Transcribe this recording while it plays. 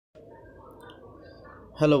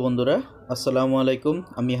Hello বন্ধুরা, আসসালামু আলাইকুম।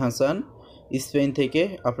 আমি হাসান, স্পেন থেকে।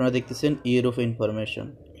 আপনারা দেখতেছেন ইয়ার অফ ইনফরমেশন।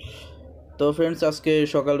 তো ফ্রেন্ডস, আজকে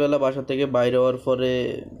সকালবেলা বাসা থেকে বাইরে হওয়ার পরে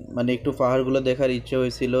একটু পাহাড়গুলো দেখার ইচ্ছে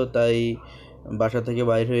হয়েছিল, তাই বাসা থেকে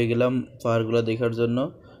বাইর হয়ে গেলাম পাহাড়গুলো দেখার জন্য।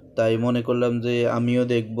 তাই মনে করলাম যে আমিও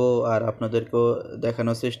দেখব আর আপনাদেরকেও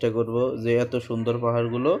দেখানোর চেষ্টা করব যে এত সুন্দর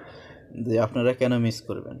পাহাড়গুলো যে আপনারা কেন মিস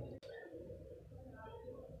করবেন।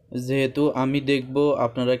 যেহেতু আমি দেখব,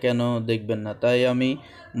 আপনারা কেন দেখবেন না, তাই আমি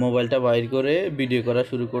মোবাইলটা বাইর করে ভিডিও করা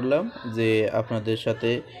শুরু করলাম যে আপনাদের সাথে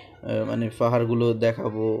পাহাড়গুলো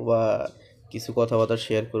দেখাবো বা কিছু কথাবার্তা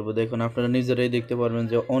শেয়ার করব। দেখুন, আপনারা নিজেরাই দেখতে পারবেন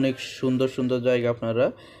যে অনেক সুন্দর সুন্দর জায়গা আপনারা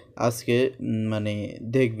আজকে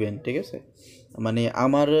দেখবেন। ঠিক আছে,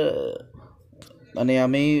 আমার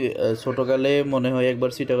আমি ছোটোকালে মনে হয়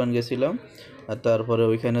একবার চিটাগাং গেছিলাম, আর তারপরে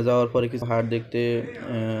ওইখানে যাওয়ার পরে কিছু পাহাড় দেখতে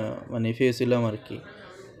পেয়েছিলাম আর কি।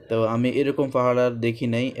 তো আমি এরকম পাহাড় আর দেখি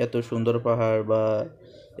নাই, এত সুন্দর পাহাড় বা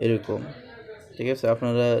এরকম। ঠিক আছে,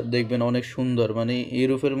 আপনারা দেখবেন অনেক সুন্দর।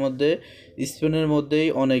 ইউরোপের মধ্যে, স্পেনের মধ্যেই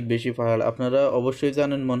অনেক বেশি পাহাড়। আপনারা অবশ্যই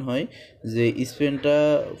জানেন মনে হয় যে স্পেনটা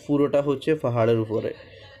পুরোটা হচ্ছে পাহাড়ের উপরে।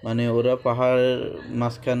 ওরা পাহাড়ের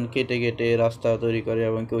মাঝখান কেটে কেটে রাস্তা তৈরি করে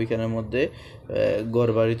এবং ওইখানের মধ্যে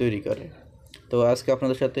ঘরবাড়ি তৈরি করে। তো আজকে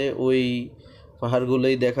আপনাদের সাথে ওই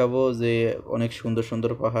পাহাড়গুলোই দেখাবো, যে অনেক সুন্দর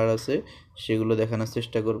সুন্দর পাহাড় আছে, সেগুলো দেখানোর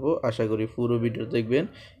চেষ্টা করব। আশা করি পুরো ভিডিও দেখবেন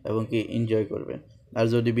এবং এনজয় করবেন। আর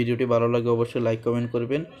যদি ভিডিওটি ভালো লাগে অবশ্যই লাইক কমেন্ট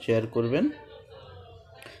করবেন, শেয়ার করবেন,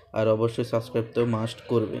 আর অবশ্যই সাবস্ক্রাইব তো মাস্ট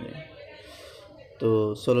করবেন। তো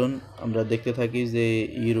চলুন আমরা দেখতে থাকি যে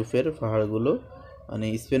ইউরোপের পাহাড়গুলো,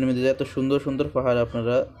 স্পেনের মধ্যে এত সুন্দর সুন্দর পাহাড়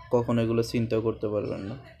আপনারা কখনো এগুলো চিন্তাও করতে পারবেন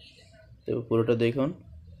না। তো পুরোটা দেখুন।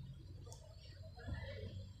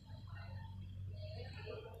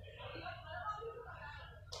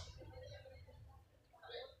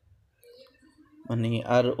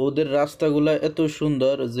 আর ওদের রাস্তাগুলা এত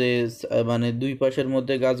সুন্দর যে দুই পাশের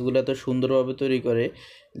মধ্যে গাছগুলো এত সুন্দরভাবে তৈরি করে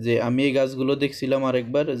যে আমি এই গাছগুলো দেখছিলাম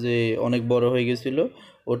আরেকবার, যে অনেক বড় হয়ে গেছিল,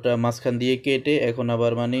 ওটা মাঝখান দিয়ে কেটে এখন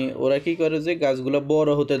আবার ওরা কি করে যে গাছগুলো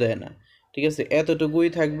বড় হতে দেয় না। ঠিক আছে, এতটুকুই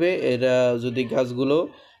থাকবে। এরা যদি গাছগুলো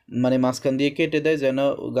মাঝখান দিয়ে কেটে দেয় যেন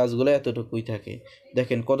গাছগুলো এতটুকুই থাকে।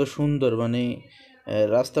 দেখেন কত সুন্দর,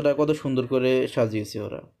 রাস্তাটা কত সুন্দর করে সাজিয়েছে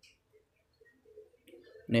ওরা।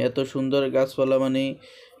 এত সুন্দর গাছপালা,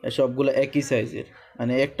 সবগুলো একই সাইজের,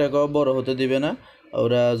 একটা গাও বড় হতে দিবে না।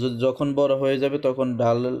 ওরা যখন বড় হয়ে যাবে তখন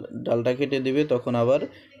ডালটা কেটে দিবে, তখন আবার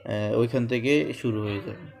ওইখান থেকে শুরু হয়ে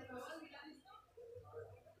যাবে।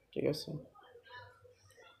 ঠিক আছে,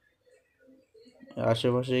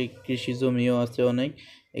 আশেপাশে কৃষি জমিও আছে অনেক,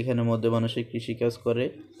 এখানের মধ্যে মানুষের কৃষিকাজ করে।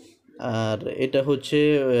 আর এটা হচ্ছে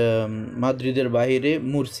মাদ্রিদের বাইরে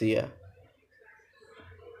মুরসিয়া।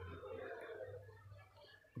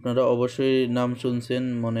 আপনারা অবশ্যই নাম শুনছেন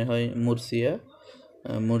মনে হয়, মুরসিয়া।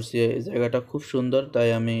 মুরসিয়া এই জায়গাটা খুব সুন্দর, তাই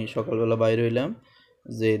আমি সকালবেলা বাইরে হইলাম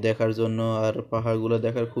যে দেখার জন্য। আর পাহাড়গুলো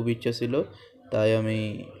দেখার খুব ইচ্ছা ছিল, তাই আমি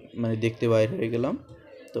দেখতে বাইর হয়ে গেলাম।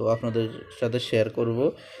 তো আপনাদের সাথে শেয়ার করব,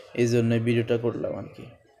 এই জন্য ভিডিওটা করলাম আর কি।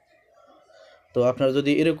 তো আপনারা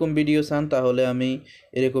যদি এরকম ভিডিও চান তাহলে আমি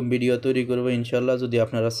এরকম ভিডিও তৈরি করব ইনশাল্লাহ, যদি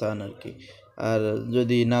আপনারা চান আর কি। আর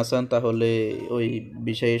যদি না চান তাহলে ওই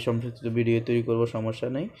বিষয়ে সম্পৃক্ত ভিডিও তৈরি করব, সমস্যা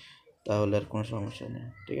নেই, তাহলে আর কোনো সমস্যা নেই।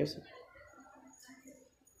 ঠিক আছে,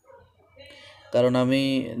 কারণ আমি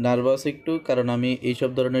নার্ভাস একটু, কারণ আমি এইসব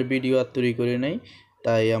ধরনের ভিডিও আর তৈরি করি নাই,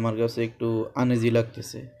 তাই আমার কাছে একটু আনইজি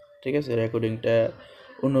লাগতেছে। ঠিক আছে, রেকর্ডিংটা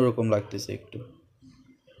অন্যরকম লাগতেছে একটু।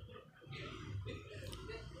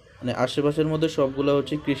 আশেপাশের মধ্যে সবগুলো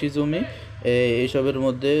হচ্ছে কৃষি জমি। এইসবের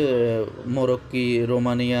মধ্যে মরক্কি,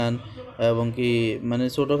 রোমানিয়ান এবং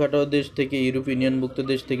ছোটোখাটো দেশ থেকে, ইউরোপিয়ানভুক্ত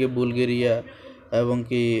দেশ থেকে বুলগেরিয়া এবং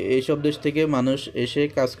এইসব দেশ থেকে মানুষ এসে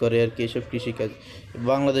কাজ করে আর কি, এসব কৃষিকাজ।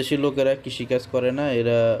 বাংলাদেশি লোকেরা কৃষিকাজ করে না,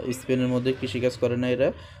 এরা স্পেনের মধ্যে কৃষিকাজ করে না, এরা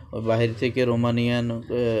বাহির থেকে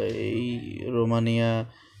এই রোমানিয়া,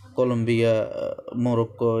 কলম্বিয়া,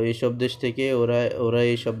 মরক্কো এইসব দেশ থেকে ওরা ওরা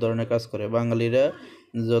এইসব ধরনের কাজ করে। বাঙালিরা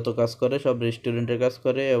যত কাজ করে সব রেস্টুরেন্টের কাজ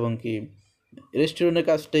করে, এবং রেস্টুরেন্টের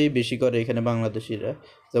কাজটাই বেশি করে এখানে বাংলাদেশিরা।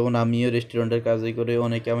 যেমন আমিও রেস্টুরেন্টের কাজই করি।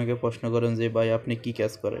 অনেকে আমাকে প্রশ্ন করেন যে ভাই আপনি কি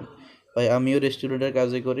কাজ করেন? ভাই আমিও রেস্টুরেন্টের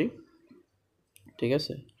কাজই করি। ঠিক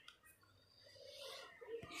আছে,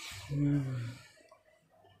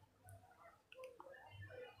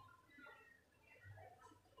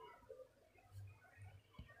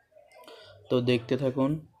 তো দেখতে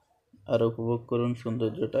থাকুন আর উপভোগ করুন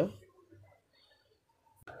সৌন্দর্যটা।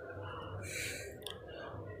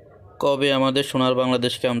 কবে আমাদের সোনার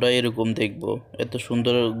বাংলাদেশকে আমরা এরকম দেখব, এত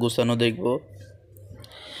সুন্দর গুছানো দেখব?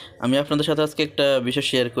 আমি আপনাদের সাথে আজকে একটা বিষয়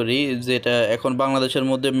শেয়ার করি, যেটা এখন বাংলাদেশের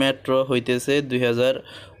মধ্যে মেট্রো হইতেছে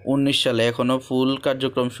 2019 সালে, এখনও ফুল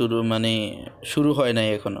কার্যক্রম শুরু হয় নাই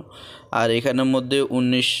এখনও। আর এখানের মধ্যে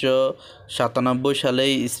 1997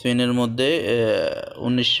 সালেই স্পেনের মধ্যে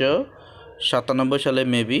 1997 সালে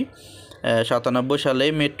মেবি 97 সালে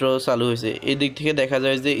মেট্রো চালু হয়েছে। এই দিক থেকে দেখা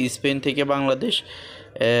যায় যে স্পেন থেকে বাংলাদেশ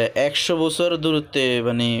 100 বছর দূরত্বে,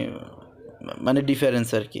 মানে ডিফারেন্স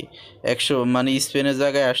আর কি। স্পেনের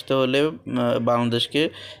জায়গায় আসতে হলে বাংলাদেশকে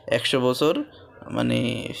 100 বছর মানে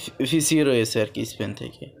পিছিয়ে রয়েছে আর কি স্পেন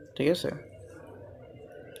থেকে। ঠিক আছে,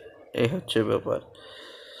 এই হচ্ছে ব্যাপার।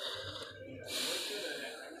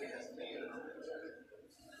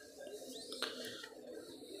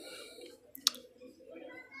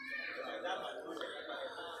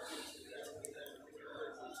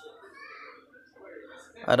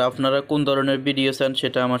 আর আপনারা কোন ধরনের ভিডিও চান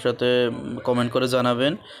সেটা আমার সাথে কমেন্ট করে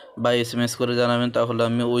জানাবেন বা এসএমএস করে জানাবেন, তাহলে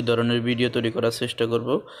আমি ওই ধরনের ভিডিও তৈরি করার চেষ্টা করব।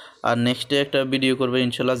 আর নেক্সটে একটা ভিডিও করবে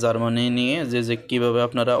ইনশাল্লাহ জার্মানি নিয়ে, যে কীভাবে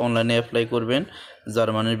আপনারা অনলাইনে অ্যাপ্লাই করবেন,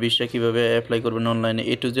 জার্মানির ভিসা কীভাবে অ্যাপ্লাই করবেন অনলাইনে,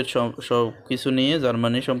 A to Z সব কিছু নিয়ে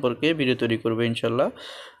জার্মানি সম্পর্কে ভিডিও তৈরি করবে ইনশাল্লাহ।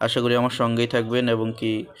 আশা করি আমার সঙ্গেই থাকবেন এবং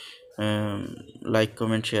কি লাইক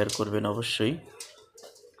কমেন্ট শেয়ার করবেন অবশ্যই।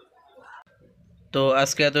 তো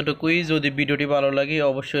আজকে এতটুকুই। যদি ভিডিওটি ভালো লাগে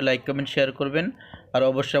অবশ্যই লাইক কমেন্ট শেয়ার করবেন, আর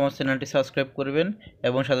অবশ্যই আমার চ্যানেলটি সাবস্ক্রাইব করবেন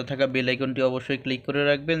এবং সাথে থাকা বেল আইকনটি অবশ্যই ক্লিক করে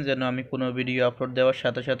রাখবেন, যেন আমি কোনো ভিডিও আপলোড দেওয়ার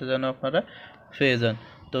সাথে সাথে যেন আপনারা পেয়ে যান।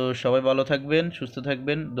 তো সবাই ভালো থাকবেন, সুস্থ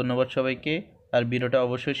থাকবেন, ধন্যবাদ সবাইকে। আর ভিডিওটা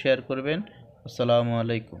অবশ্যই শেয়ার করবেন। আসসালামু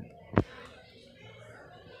আলাইকুম।